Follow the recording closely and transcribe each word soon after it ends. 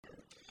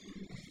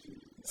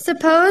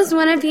Suppose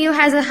one of you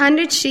has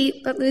 100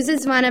 sheep but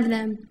loses one of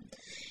them.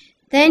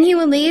 Then he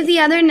will leave the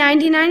other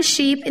 99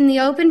 sheep in the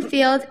open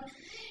field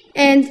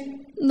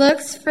and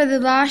looks for the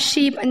lost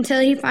sheep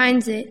until he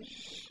finds it.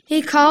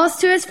 He calls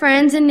to his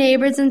friends and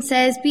neighbors and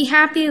says, "Be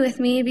happy with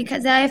me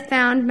because I have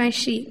found my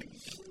sheep."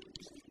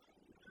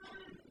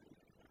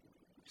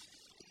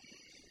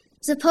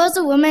 Suppose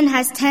a woman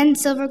has 10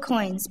 silver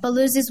coins, but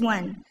loses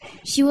one.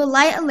 She will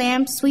light a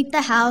lamp, sweep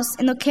the house,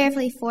 and look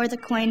carefully for the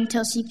coin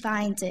until she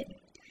finds it.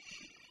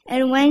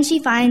 And when she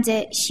finds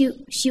it,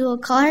 she will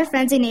call her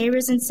friends and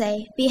neighbors and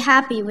say, "Be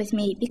happy with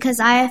me, because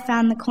I have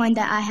found the coin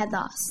that I had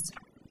lost."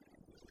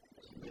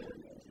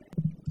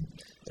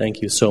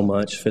 Thank you so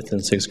much, 5th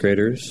and 6th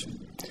graders.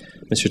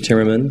 Mr.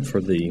 Timmerman, for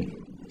the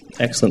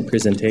excellent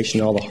presentation,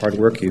 all the hard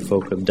work you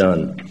folk have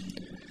done.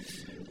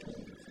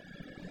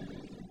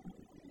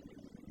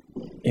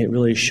 It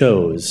really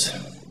shows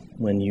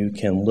when you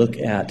can look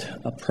at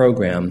a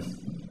program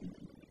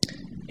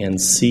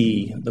and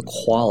see the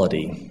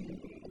quality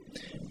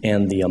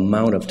and the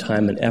amount of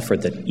time and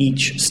effort that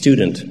each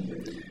student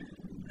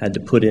had to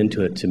put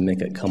into it to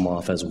make it come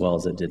off as well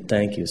as it did.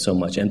 Thank you so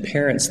much. And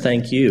parents,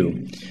 thank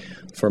you.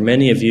 For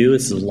many of you,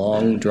 it's a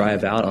long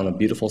drive out on a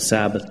beautiful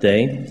Sabbath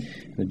day.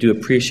 I do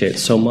appreciate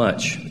so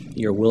much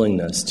your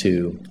willingness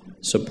to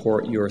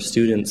support your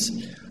students,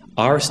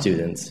 our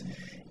students,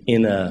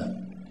 in a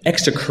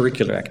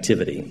extracurricular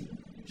activity.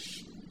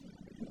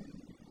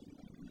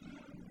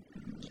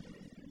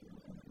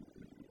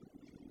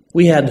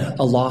 We had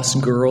a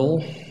lost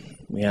girl.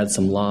 We had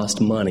some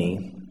lost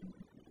money.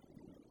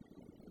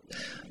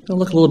 I'm going to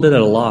look a little bit at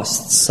a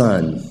lost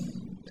son.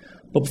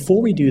 But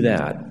before we do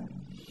that,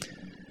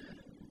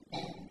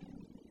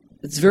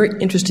 it's very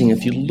interesting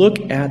if you look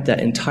at that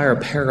entire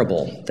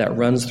parable that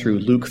runs through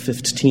Luke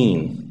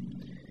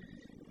 15.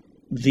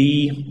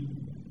 The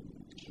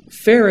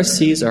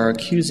Pharisees are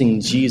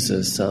accusing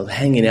Jesus of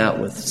hanging out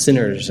with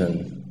sinners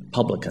and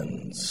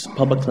publicans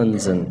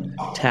and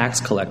tax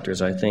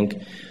collectors, I think.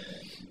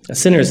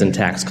 Sinners and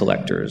tax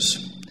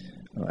collectors,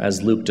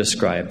 as Luke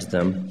describes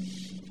them.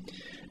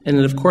 And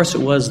of course,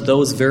 it was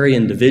those very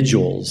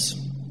individuals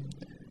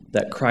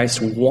that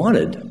Christ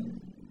wanted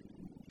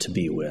to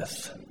be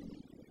with.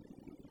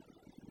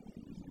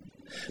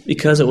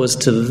 Because it was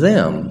to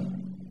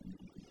them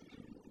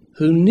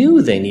who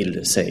knew they needed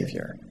a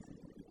Savior.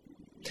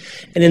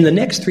 And in the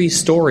next 3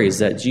 stories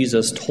that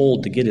Jesus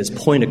told to get his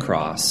point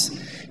across,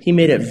 he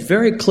made it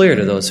very clear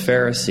to those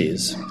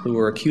Pharisees who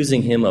were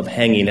accusing him of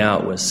hanging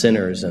out with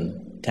sinners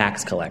and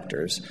tax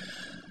collectors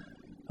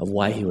of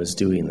why he was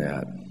doing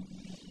that.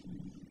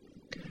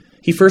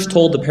 He first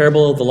told the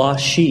parable of the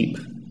lost sheep.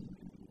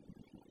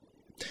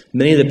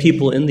 Many of the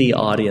people in the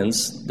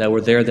audience that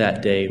were there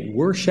that day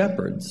were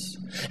shepherds.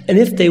 And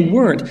if they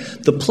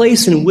weren't, the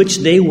place in which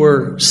they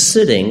were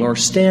sitting or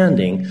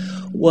standing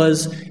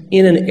was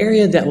in an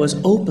area that was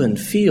open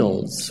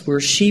fields where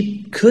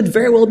sheep could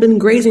very well have been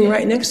grazing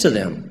right next to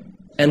them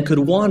and could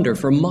wander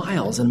for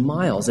miles and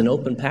miles in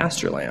open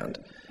pasture land.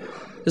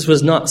 This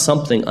was not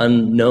something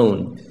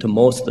unknown to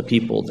most of the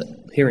people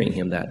hearing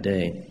him that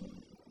day.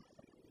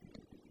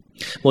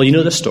 Well, you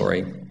know the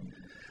story.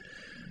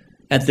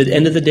 At the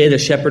end of the day, the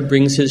shepherd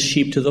brings his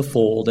sheep to the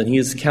fold, and he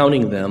is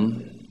counting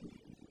them.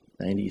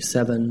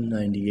 97,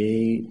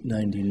 98,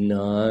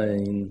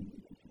 99.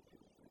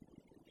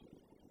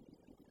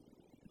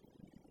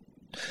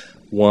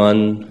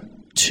 1,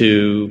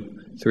 2,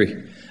 3.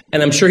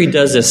 And I'm sure he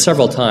does this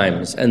several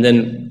times and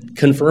then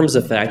confirms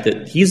the fact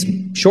that he's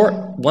short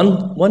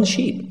one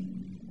sheep.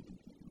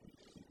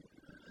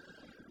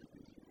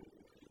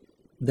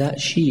 That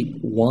sheep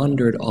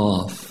wandered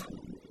off,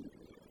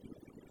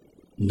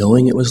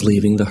 knowing it was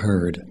leaving the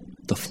herd,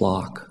 the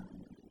flock.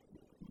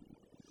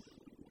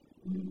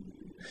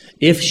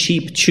 If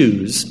sheep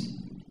choose,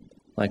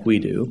 like we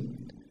do,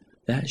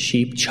 that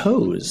sheep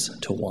chose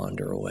to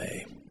wander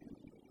away.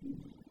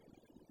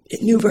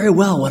 It knew very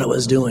well what it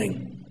was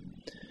doing.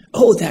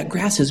 Oh, that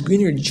grass is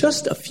greener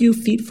just a few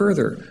feet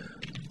further.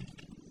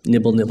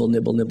 Nibble, nibble,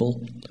 nibble,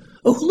 nibble.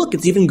 Oh, look,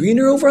 it's even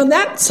greener over on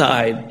that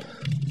side.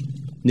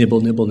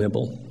 Nibble, nibble,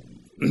 nibble.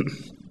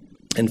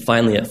 And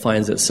finally, it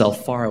finds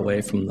itself far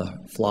away from the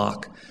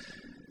flock.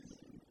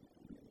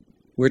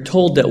 We're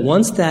told that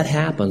once that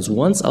happens,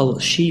 once a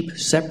sheep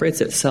separates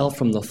itself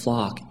from the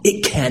flock,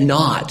 it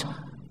cannot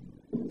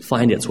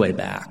find its way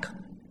back.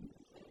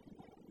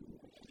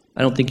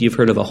 I don't think you've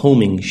heard of a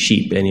homing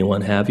sheep,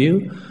 anyone, have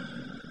you?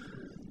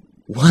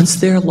 Once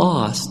they're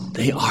lost,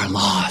 they are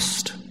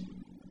lost.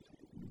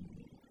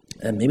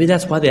 And maybe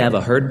that's why they have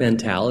a herd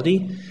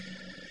mentality.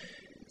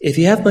 If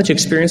you have much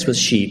experience with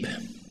sheep,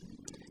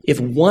 if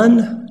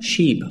one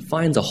sheep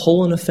finds a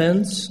hole in a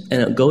fence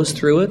and it goes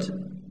through it,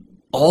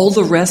 all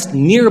the rest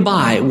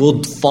nearby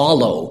will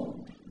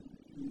follow.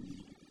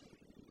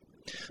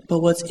 But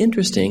what's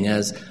interesting,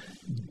 as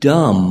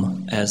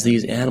dumb as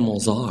these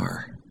animals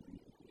are,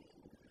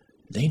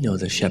 they know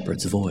the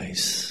shepherd's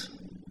voice.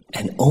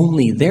 And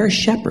only their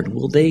shepherd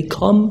will they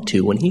come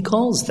to when he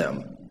calls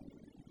them.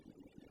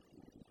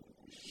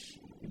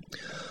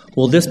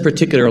 Well, this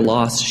particular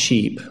lost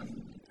sheep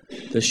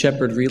the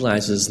shepherd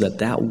realizes that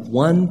that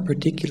one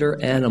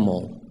particular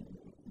animal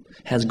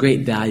has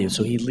great value,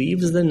 so he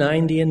leaves the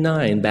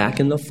 99 back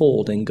in the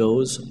fold and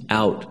goes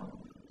out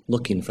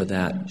looking for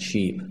that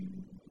sheep.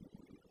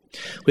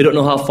 We don't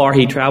know how far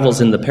he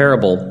travels in the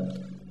parable,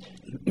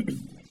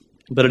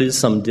 but it is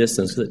some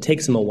distance because it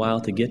takes him a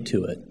while to get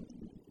to it.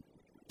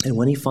 And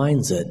when he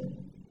finds it,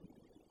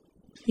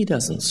 he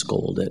doesn't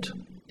scold it.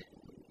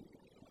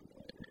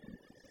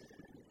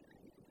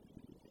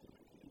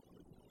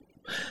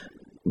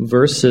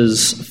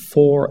 Verses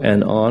 4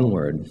 and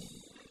onward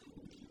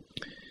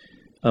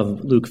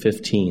of Luke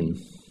 15.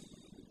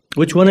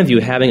 Which one of you,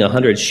 having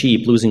 100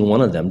 sheep, losing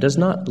one of them, does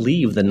not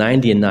leave the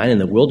 99 in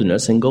the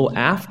wilderness and go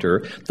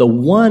after the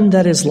one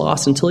that is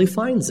lost until he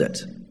finds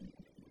it?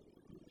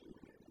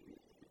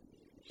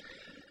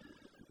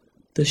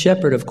 The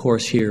shepherd, of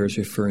course, here is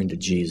referring to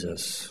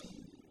Jesus.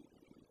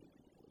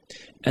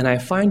 And I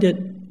find it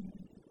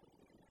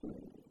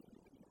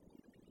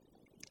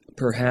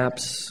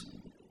perhaps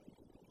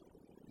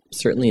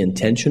certainly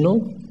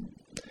intentional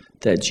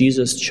that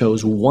Jesus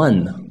chose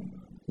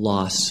one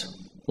lost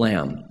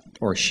lamb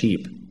or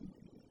sheep,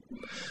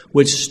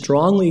 which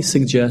strongly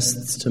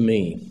suggests to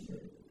me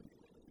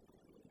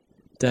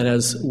that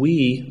as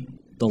we,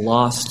 the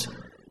lost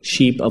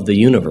sheep of the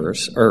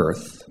universe,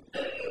 Earth,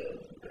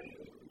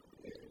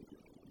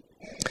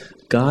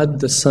 God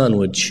the Son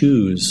would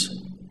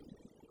choose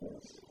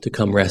to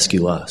come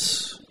rescue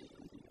us.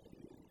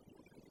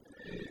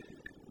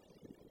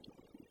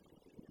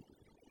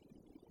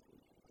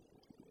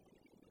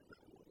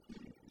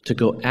 To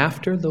go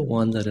after the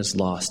one that is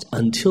lost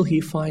until he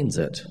finds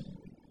it.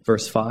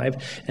 Verse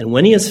 5, and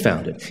when he has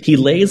found it, he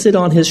lays it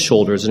on his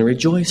shoulders and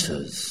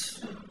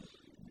rejoices.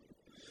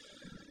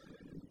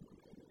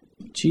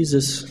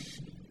 Jesus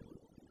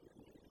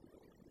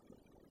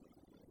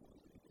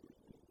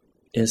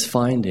has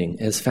found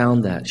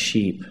that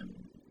sheep.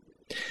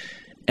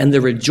 And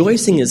the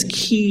rejoicing is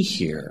key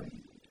here.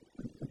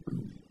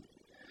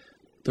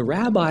 The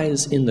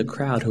rabbis in the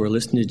crowd who are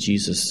listening to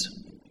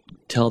Jesus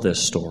tell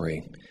this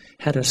story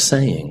had a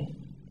saying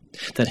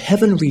that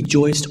heaven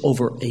rejoiced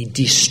over a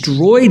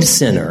destroyed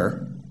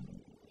sinner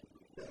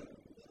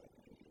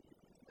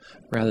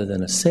rather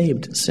than a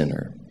saved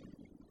sinner.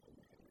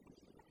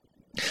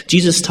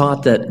 Jesus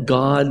taught that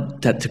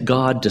to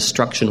God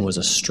destruction was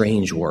a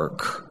strange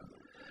work,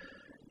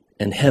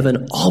 and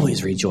heaven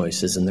always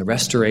rejoices in the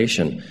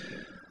restoration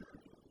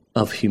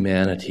of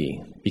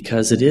humanity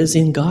because it is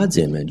in God's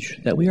image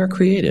that we are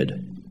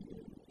created.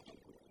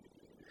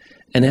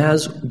 And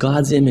as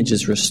God's image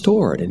is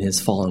restored in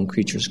his fallen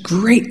creatures,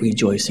 great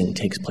rejoicing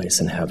takes place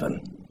in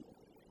heaven.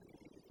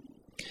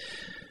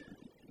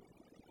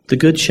 The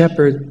good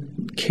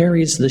shepherd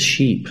carries the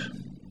sheep.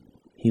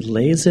 He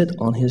lays it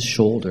on his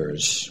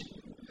shoulders.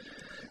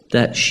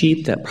 That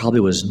sheep that probably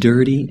was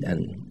dirty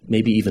and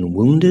maybe even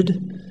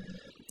wounded,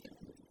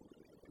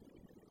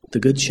 the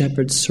good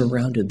shepherd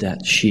surrounded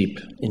that sheep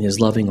in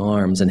his loving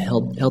arms and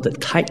held it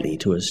tightly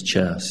to his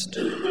chest.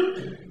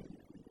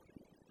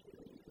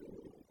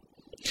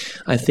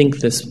 I think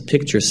this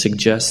picture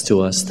suggests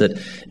to us that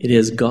it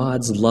is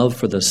God's love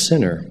for the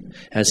sinner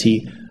as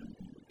he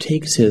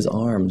takes his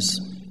arms.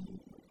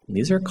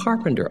 These are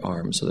carpenter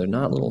arms, so they're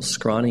not little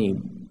scrawny,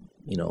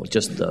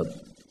 just the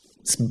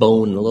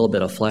bone and a little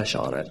bit of flesh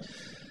on it.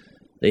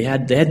 They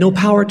had no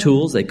power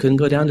tools. They couldn't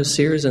go down to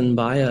Sears and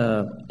buy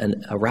a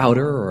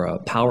router or a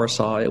power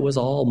saw. It was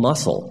all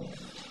muscle.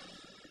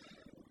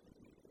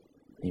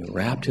 He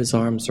wrapped his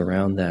arms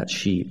around that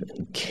sheep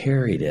and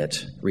carried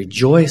it,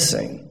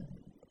 rejoicing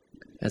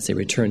as they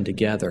returned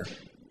together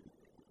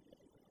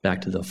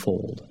back to the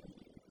fold.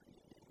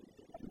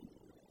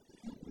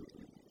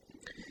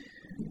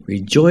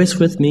 Rejoice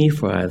with me,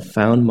 for I have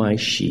found my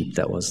sheep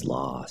that was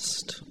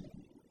lost.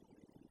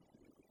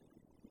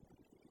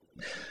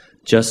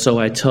 Just so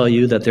I tell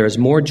you that there is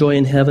more joy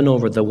in heaven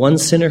over the one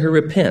sinner who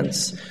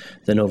repents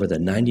than over the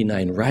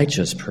 99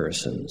 righteous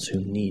persons who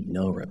need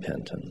no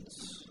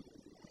repentance.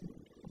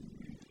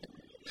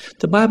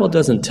 The Bible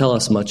doesn't tell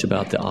us much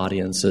about the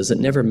audiences. It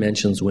never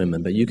mentions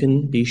women, but you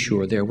can be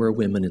sure there were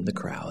women in the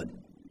crowd.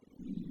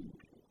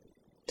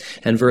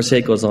 And verse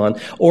 8 goes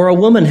on, or a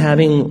woman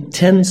having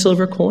 10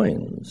 silver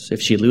coins, if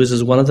she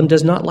loses one of them,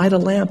 does not light a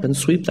lamp and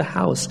sweep the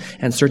house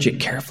and search it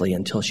carefully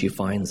until she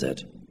finds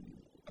it.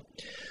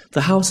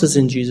 The houses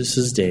in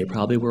Jesus' day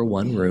probably were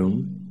one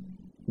room,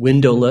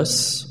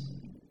 windowless,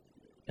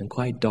 and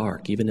quite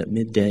dark, even at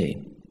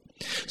midday.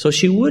 So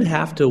she would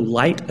have to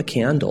light a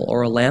candle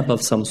or a lamp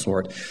of some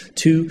sort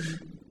to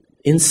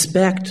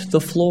inspect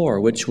the floor,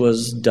 which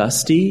was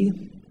dusty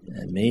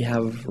and may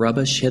have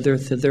rubbish hither,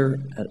 thither,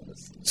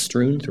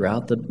 strewn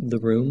throughout the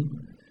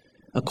room.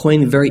 A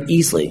coin very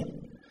easily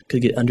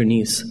could get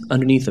underneath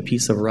a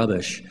piece of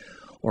rubbish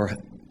or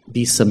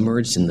be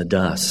submerged in the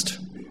dust.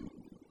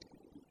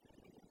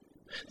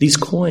 These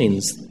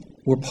coins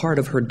were part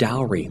of her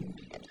dowry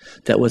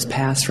that was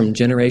passed from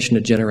generation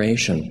to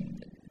generation.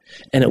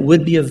 And it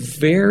would be a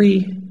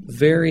very,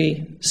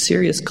 very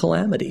serious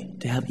calamity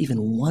to have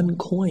even one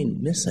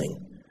coin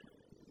missing.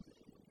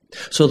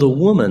 So the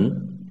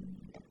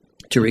woman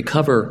to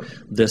recover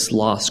this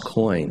lost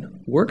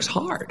coin works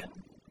hard.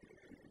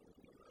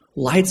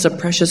 Lights a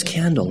precious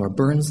candle or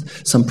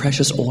burns some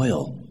precious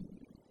oil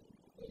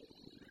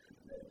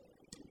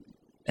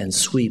and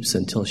sweeps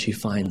until she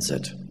finds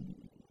it.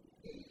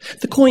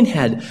 The coin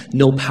had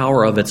no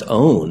power of its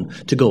own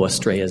to go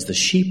astray as the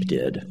sheep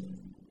did.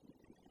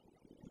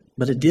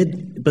 But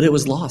it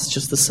was lost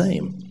just the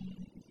same.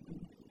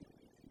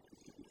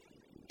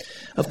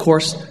 Of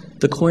course,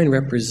 the coin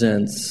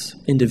represents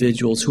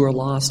individuals who are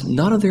lost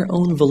not of their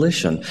own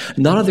volition,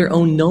 not of their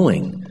own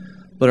knowing,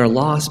 but are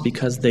lost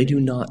because they do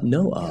not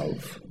know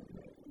of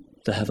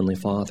the Heavenly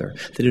Father.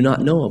 They do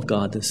not know of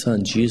God the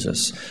Son,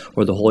 Jesus,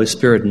 or the Holy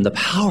Spirit and the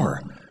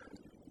power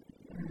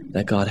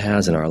that God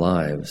has in our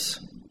lives.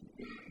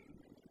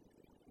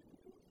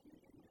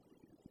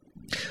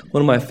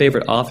 One of my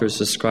favorite authors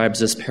describes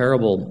this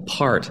parable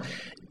part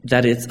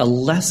that it's a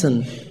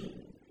lesson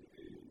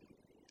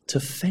to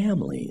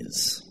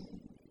families.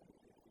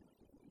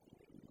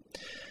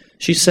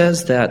 She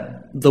says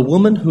that the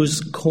woman whose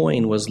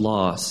coin was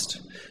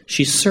lost,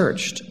 she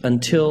searched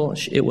until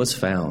it was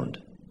found.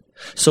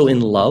 So in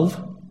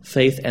love,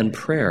 faith, and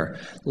prayer,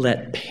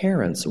 let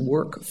parents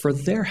work for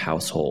their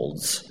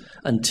households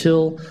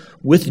until,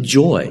 with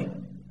joy,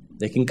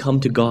 they can come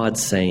to God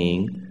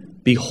saying,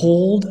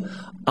 "Behold,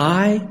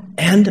 I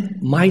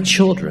and my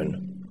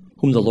children,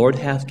 whom the Lord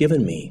hath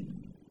given me,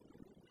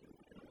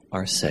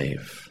 are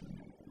safe."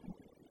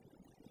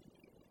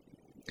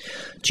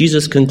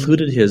 Jesus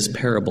concluded his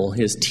parable,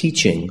 his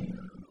teaching,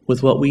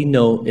 with what we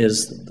know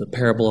is the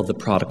parable of the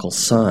prodigal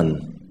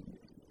son.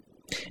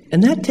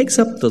 And that takes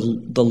up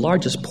the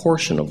largest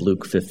portion of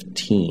Luke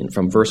 15,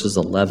 from verses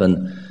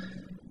 11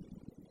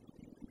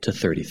 to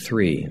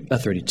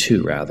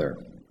 32, rather.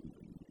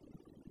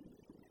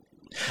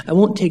 I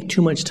won't take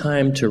too much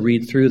time to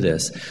read through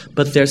this,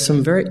 but there's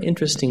some very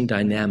interesting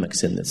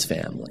dynamics in this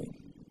family.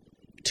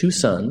 2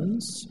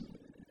 sons,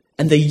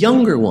 and the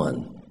younger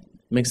one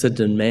makes a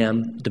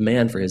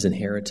demand for his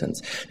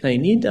inheritance. Now, you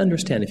need to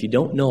understand, if you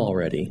don't know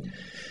already,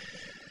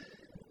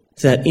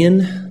 that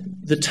in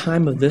the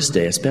time of this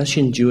day,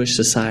 especially in Jewish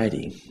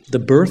society, the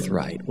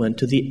birthright went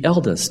to the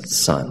eldest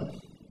son.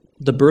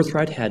 The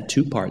birthright had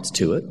 2 parts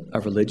to it, a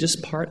religious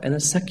part and a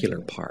secular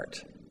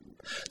part.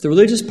 The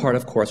religious part,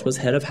 of course, was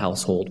head of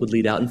household, would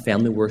lead out in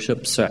family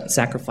worship,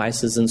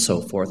 sacrifices, and so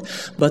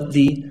forth. But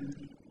the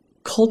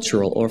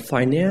cultural or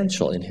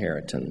financial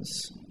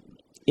inheritance,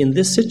 in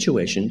this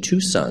situation,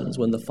 2 sons,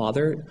 when the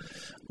father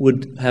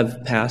would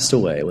have passed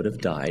away, would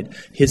have died,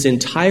 his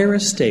entire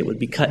estate would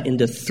be cut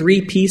into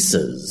 3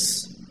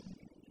 pieces,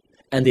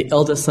 and the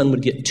eldest son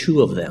would get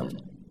 2 of them.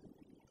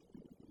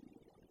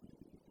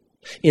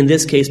 In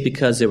this case,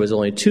 because there was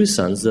only 2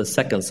 sons, the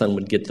second son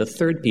would get the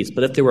 3rd piece.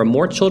 But if there were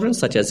more children,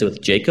 such as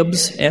with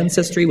Jacob's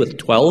ancestry with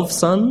 12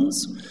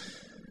 sons,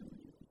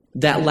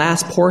 that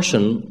last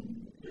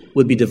portion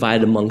would be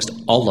divided amongst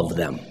all of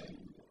them.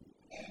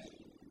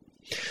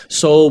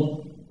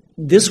 So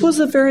this was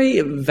a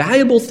very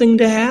valuable thing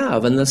to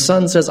have. And the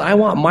son says, "I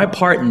want my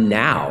part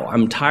now.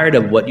 I'm tired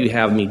of what you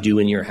have me do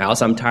in your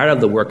house. I'm tired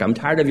of the work. I'm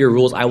tired of your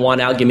rules. I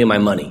want out. Give me my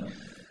money."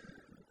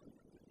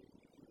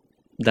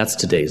 That's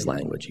today's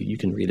language. You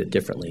can read it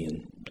differently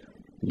in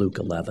Luke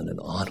 11 and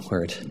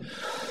onward.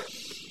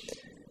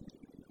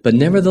 But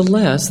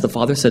nevertheless, the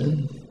father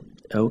said,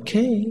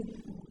 "Okay,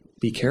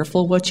 be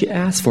careful what you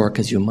ask for,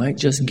 because you might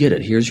just get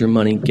it. Here's your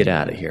money. Get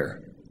out of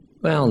here."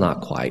 Well, not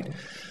quite.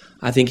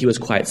 I think he was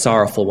quite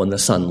sorrowful when the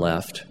son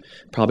left.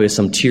 Probably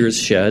some tears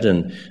shed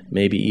and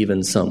maybe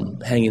even some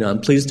hanging on.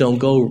 "Please don't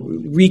go.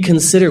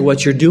 Reconsider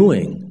what you're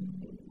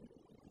doing."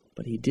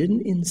 But he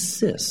didn't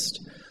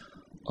insist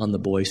on the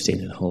boy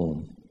staying at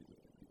home.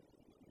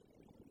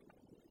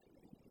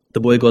 The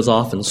boy goes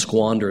off and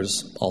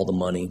squanders all the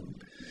money.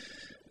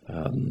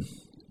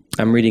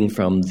 I'm reading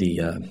from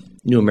the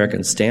New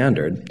American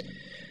Standard.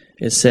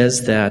 It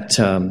says that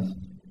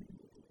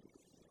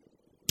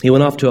he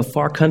went off to a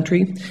far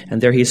country,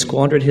 and there he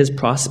squandered his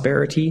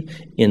prosperity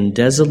in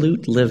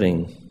dissolute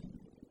living.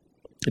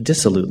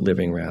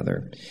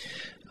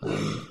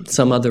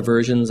 Some other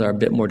versions are a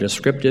bit more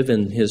descriptive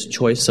in his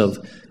choice of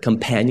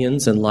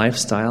companions and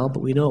lifestyle,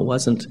 but we know it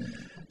wasn't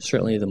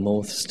certainly the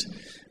most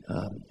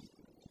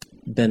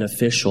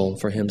beneficial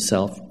for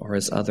himself or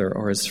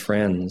his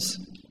friends.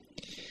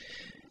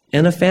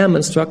 And a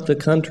famine struck the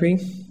country.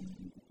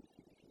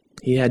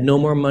 He had no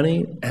more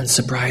money, and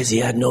surprise, he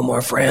had no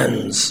more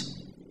friends.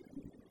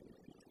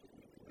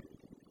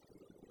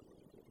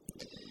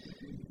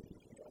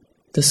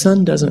 The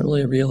son doesn't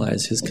really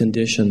realize his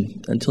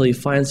condition until he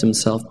finds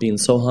himself being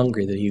so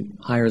hungry that he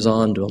hires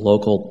on to a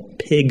local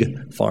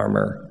pig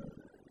farmer.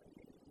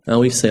 Now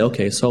we say,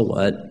 okay, so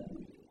what?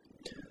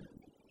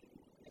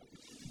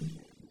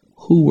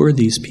 Who were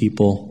these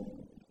people?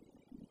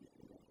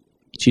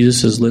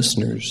 Jesus'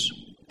 listeners,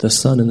 the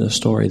son in the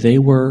story, they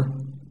were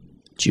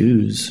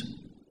Jews.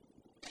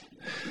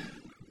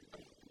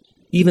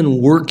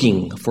 Even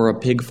working for a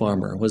pig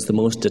farmer was the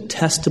most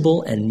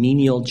detestable and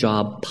menial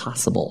job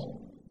possible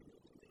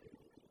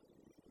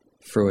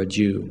for a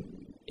Jew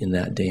in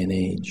that day and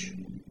age.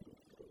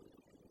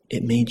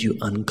 it made you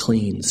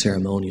unclean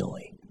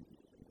ceremonially.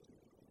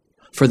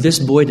 For this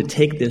boy to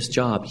take this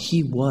job,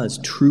 he was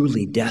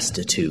truly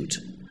destitute.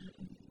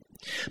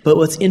 But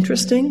what's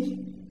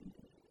interesting,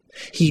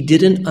 he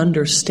didn't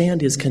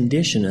understand his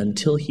condition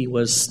until he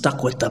was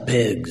stuck with the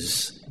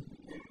pigs.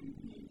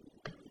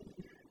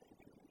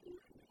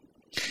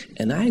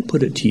 And I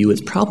put it to you,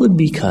 it's probably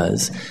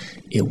because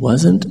it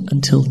wasn't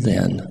until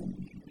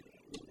then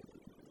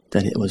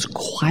that it was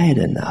quiet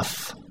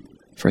enough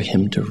for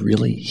him to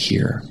really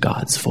hear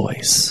God's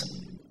voice.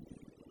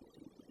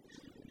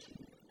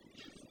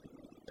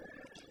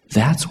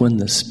 That's when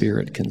the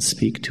Spirit can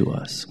speak to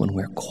us, when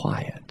we're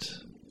quiet.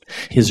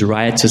 His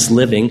riotous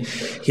living,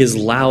 his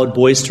loud,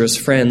 boisterous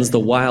friends, the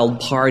wild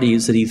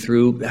parties that he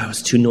threw, that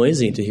was too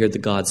noisy to hear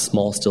God's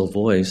small, still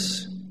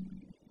voice.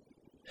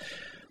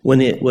 When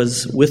it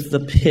was with the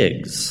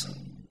pigs,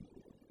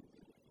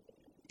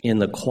 in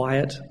the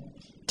quiet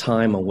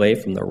time away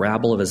from the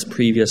rabble of his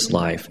previous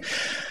life,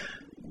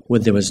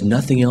 when there was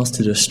nothing else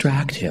to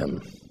distract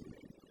him,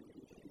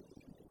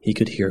 he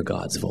could hear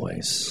God's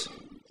voice.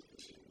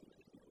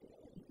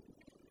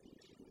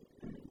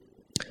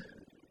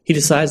 He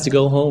decides to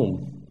go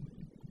home,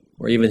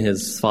 where even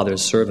his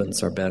father's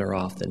servants are better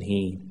off than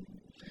he.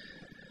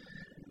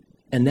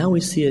 And now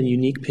we see a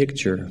unique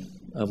picture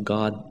of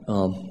God,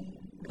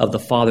 of the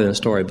Father in the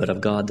story, but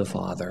of God the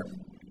Father.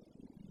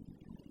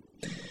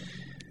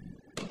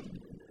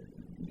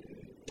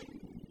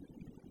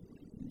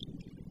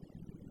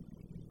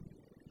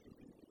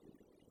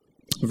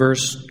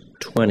 Verse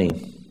 20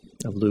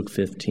 of Luke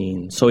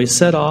 15. So he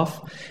set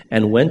off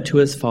and went to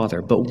his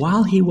father, but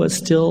while he was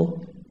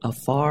still a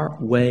far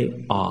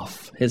way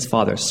off, his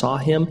father saw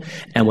him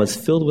and was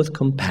filled with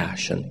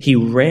compassion. He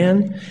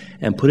ran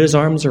and put his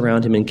arms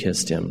around him and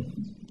kissed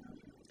him.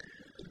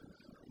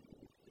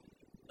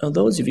 Now,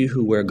 those of you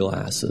who wear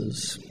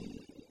glasses,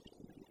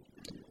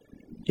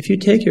 if you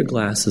take your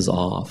glasses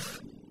off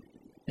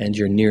and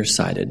you're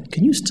nearsighted,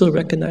 can you still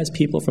recognize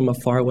people from a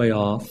far way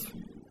off?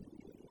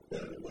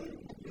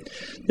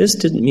 This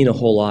didn't mean a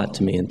whole lot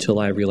to me until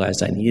I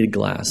realized I needed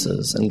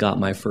glasses and got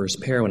my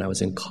first pair when I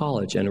was in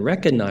college and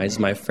recognized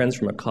my friends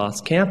from across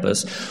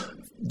campus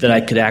that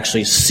I could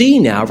actually see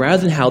now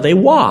rather than how they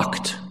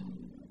walked.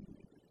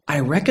 I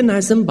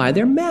recognized them by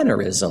their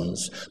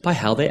mannerisms, by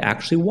how they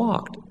actually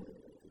walked,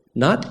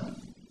 not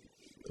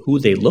who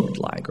they looked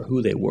like or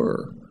who they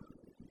were.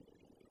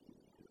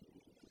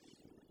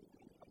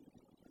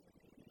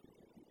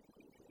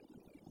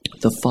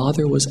 The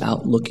Father was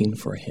out looking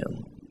for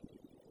him.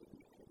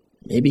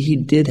 Maybe he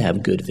did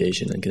have good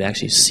vision and could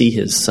actually see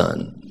his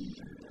son.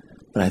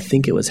 But I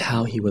think it was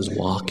how he was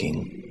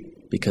walking,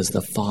 because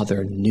the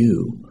Father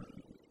knew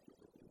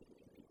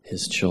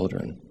his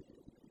children.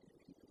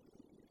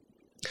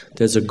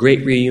 There's a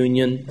great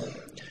reunion.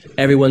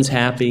 Everyone's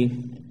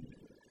happy.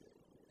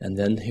 And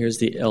then here's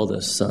the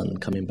eldest son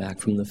coming back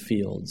from the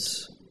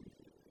fields.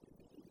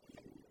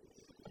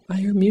 I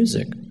hear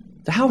music.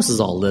 The house is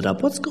all lit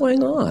up. What's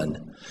going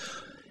on?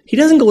 He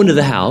doesn't go into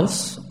the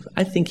house.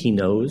 I think he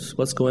knows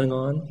what's going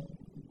on.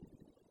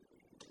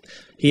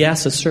 He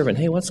asks a servant,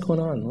 "Hey, what's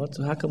going on?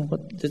 How come?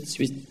 This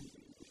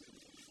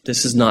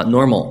is not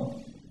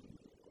normal."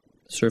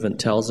 The servant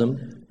tells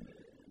him,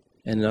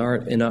 and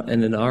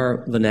in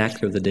our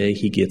vernacular of the day,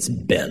 he gets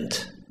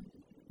bent.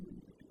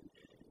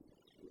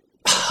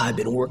 I've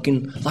been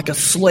working like a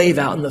slave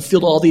out in the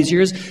field all these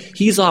years.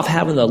 He's off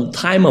having the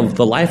time of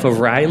the life of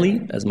Riley,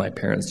 as my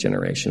parents'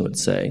 generation would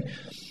say.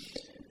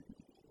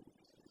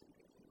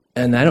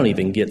 And I don't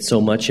even get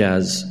so much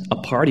as a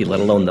party, let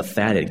alone the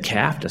fatted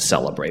calf to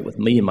celebrate with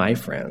me and my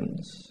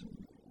friends.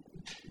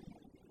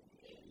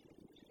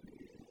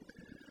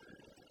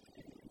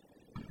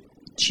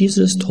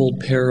 Jesus told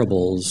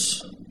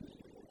parables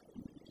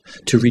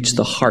to reach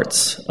the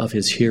hearts of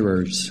his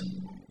hearers.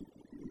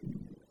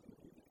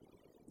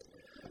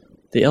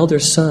 The elder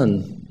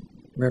son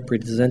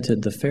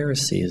represented the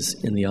Pharisees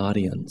in the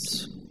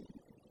audience,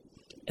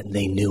 and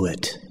they knew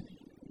it.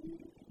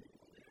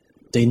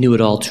 They knew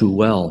it all too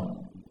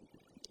well.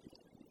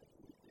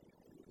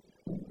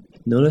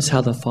 Notice how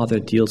the Father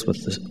deals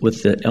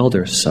with the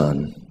elder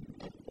son.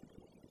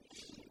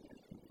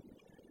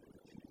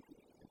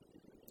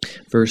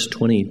 Verse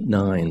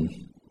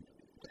 29.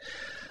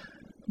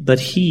 But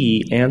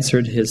he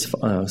answered his...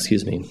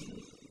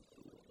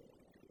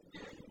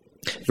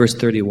 Verse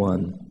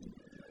 31.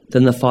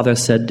 Then the Father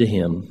said to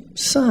him,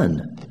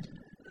 "Son,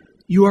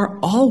 you are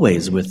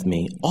always with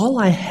me. All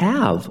I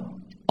have,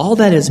 all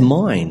that is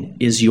mine,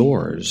 is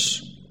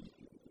yours.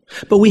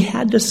 But we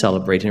had to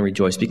celebrate and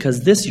rejoice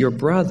because this, your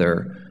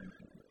brother,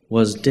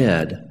 was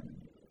dead.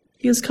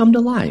 He has come to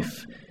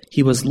life.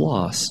 He was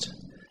lost,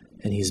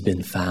 and he's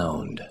been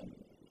found."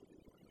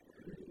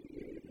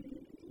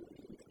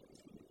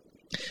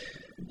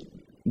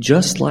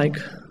 Just like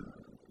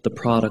the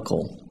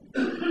prodigal,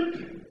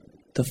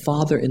 the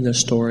Father in the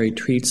story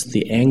treats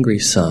the angry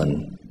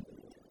son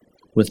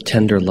with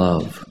tender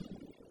love.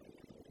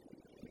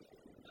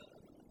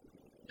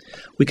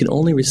 We can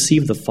only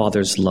receive the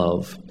Father's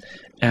love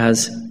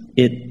as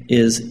it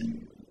is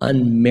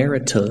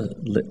unmerited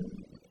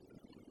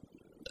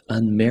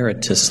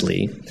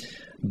unmeritoriously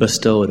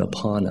bestowed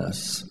upon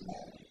us.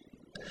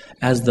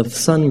 As the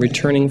son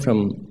returning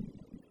from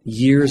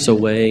years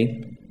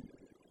away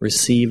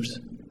received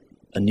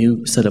a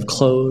new set of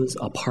clothes,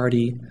 a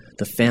party,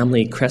 the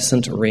family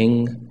crescent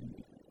ring,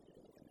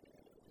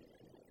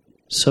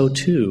 so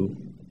too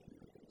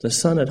the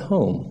son at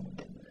home,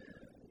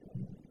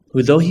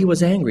 who though he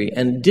was angry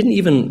and didn't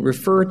even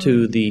refer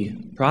to the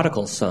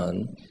prodigal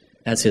son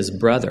as his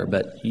brother,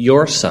 but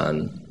your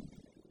son,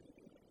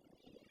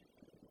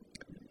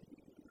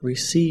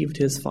 received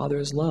his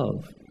father's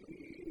love.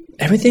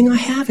 Everything I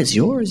have is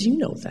yours, you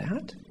know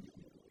that.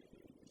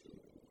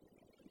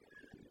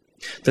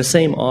 The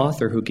same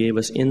author who gave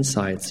us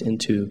insights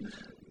into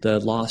the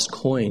lost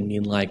coin,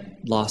 being like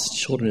lost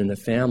children in the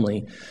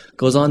family,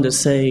 goes on to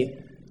say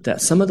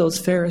that some of those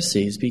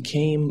Pharisees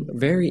became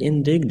very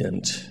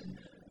indignant,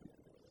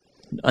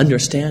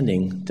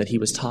 understanding that he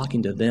was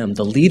talking to them,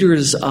 the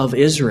leaders of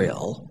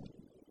Israel.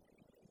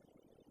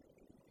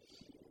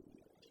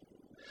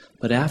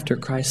 But after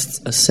Christ's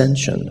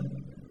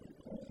ascension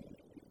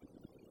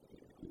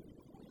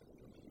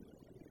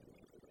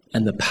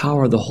and the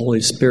power of the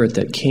Holy Spirit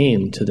that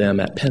came to them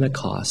at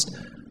Pentecost,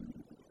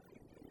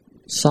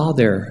 saw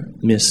their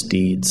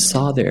misdeeds,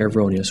 saw their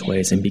erroneous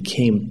ways, and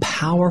became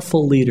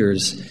powerful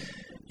leaders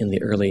in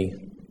the early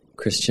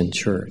Christian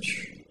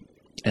church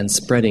and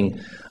spreading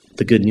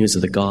the good news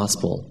of the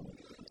gospel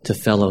to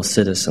fellow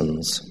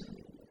citizens.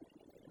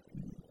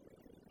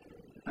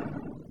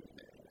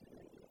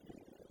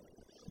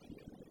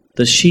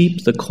 The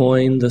sheep, the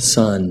coin, the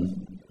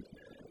son,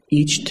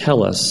 each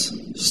tell us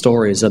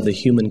stories of the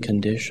human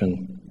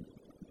condition.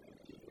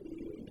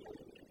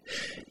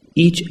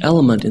 Each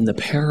element in the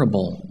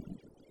parable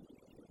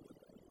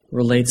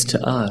relates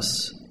to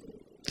us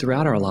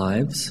throughout our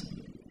lives,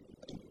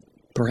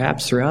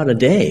 perhaps throughout a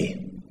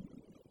day.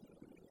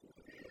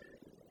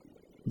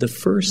 The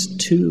first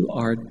two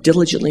are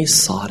diligently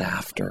sought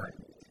after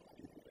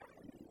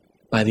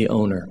by the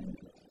owner.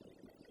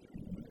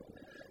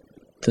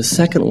 The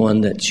second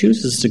one that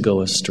chooses to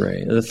go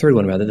astray, or the third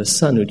one rather, the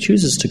son who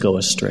chooses to go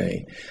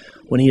astray,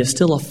 when he is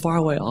still a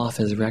far way off,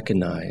 is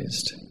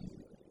recognized.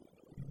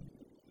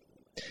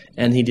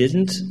 And he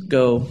didn't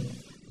go,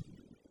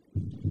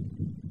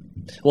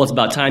 well, it's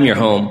about time you're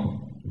home.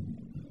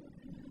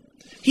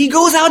 He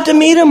goes out to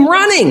meet him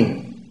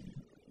running.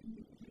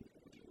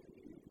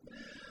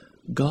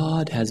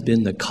 God has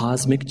been the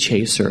cosmic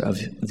chaser of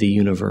the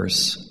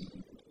universe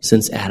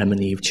since Adam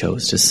and Eve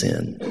chose to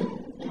sin.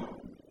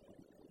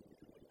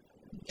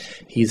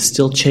 He's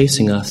still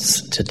chasing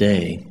us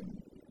today.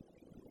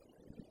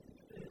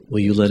 Will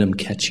you let him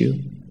catch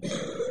you?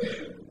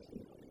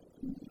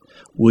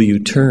 Will you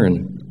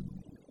turn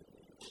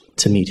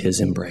to meet his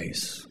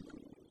embrace?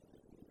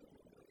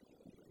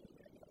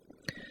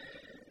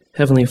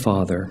 Heavenly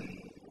Father,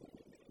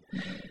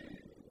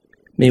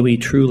 may we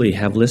truly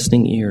have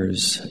listening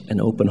ears and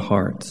open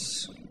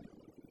hearts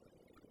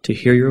to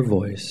hear your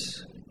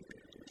voice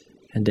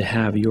and to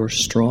have your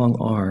strong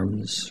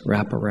arms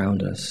wrap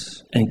around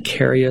us and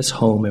carry us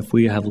home if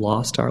we have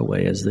lost our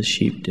way as the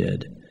sheep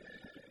did,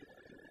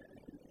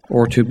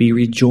 or to be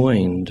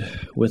rejoined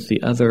with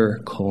the other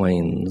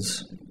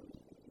coins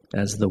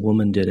as the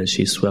woman did as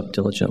she swept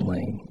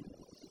diligently,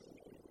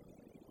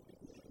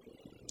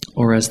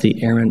 or as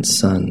the errant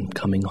son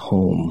coming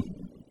home.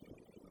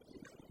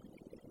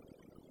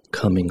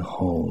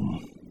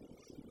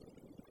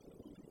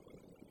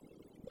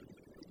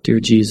 Dear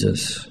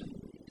Jesus,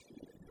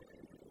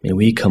 may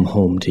we come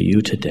home to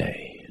you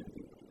today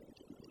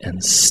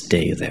and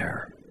stay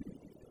there.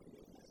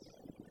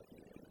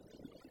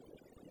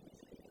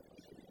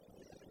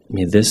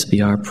 May this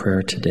be our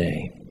prayer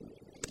today.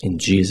 In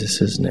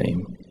Jesus'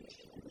 name,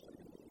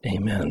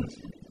 amen.